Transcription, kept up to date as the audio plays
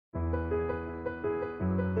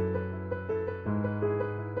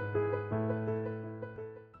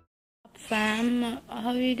fam?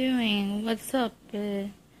 How you doing? What's up,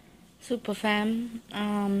 super fam?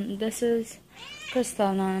 This is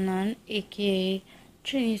Crystal Nanan, aka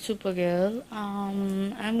Trini Supergirl.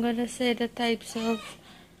 I'm gonna say the types of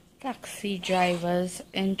taxi drivers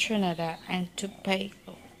in Trinidad and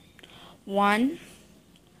Tobago. One,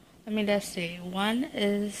 let me just say, one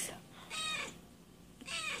is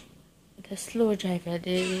the slow driver.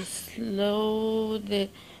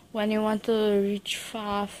 When you want to reach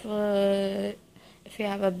far for, if you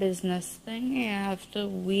have a business thing, you have to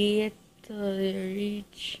wait till you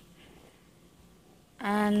reach.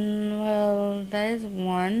 And well, that is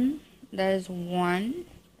one.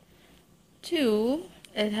 Two,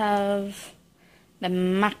 it have the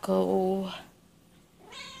Mako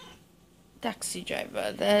taxi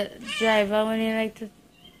driver. The driver when you like to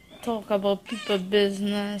talk about people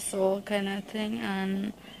business, all kind of thing,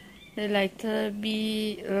 and they like to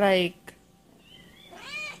be like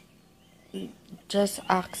just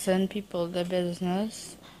asking people the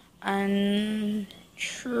business. And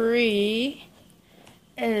three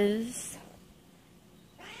is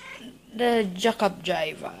the jack-up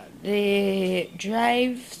driver. They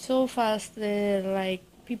drive so fast, they like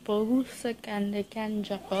people who sick and they can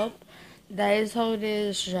jack up. That is how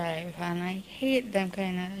they drive, and I hate them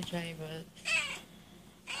kind of drivers.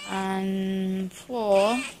 And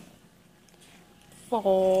four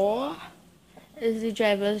is the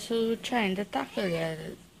drivers who trying to tackle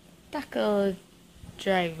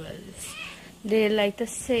drivers. They like to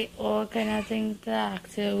say all kind of things to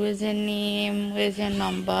ask you, where's your name, where's your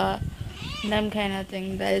number, them kind of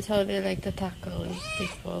thing. That is how they like to tackle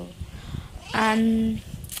people. And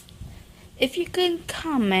if you can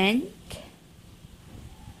comment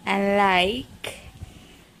and like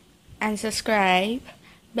and subscribe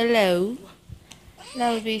below,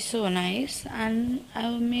 that would be so nice, and I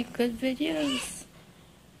will make good videos.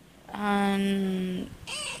 And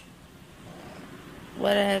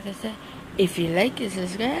what I have to say, if you like it,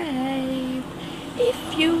 subscribe.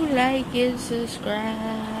 If you like it,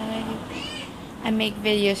 subscribe. I make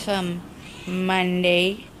videos from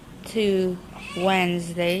Monday to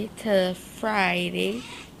Wednesday to Friday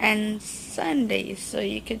and Sunday, so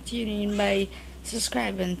you can tune in by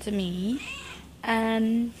subscribing to me.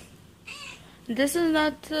 And this is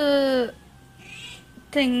not the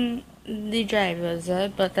thing the drivers are,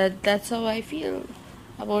 but that's how I feel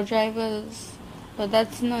about drivers. But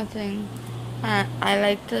that's nothing. I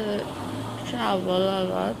like to travel a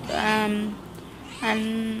lot, and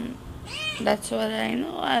that's what I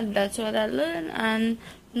know, and that's what I learn, and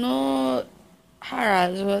no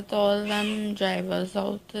harass with all them drivers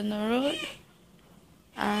out in the road.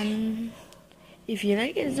 And if you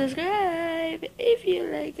like it, subscribe. If you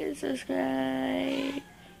like it, subscribe.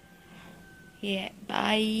 Yeah,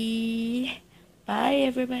 bye. Bye,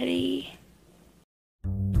 everybody.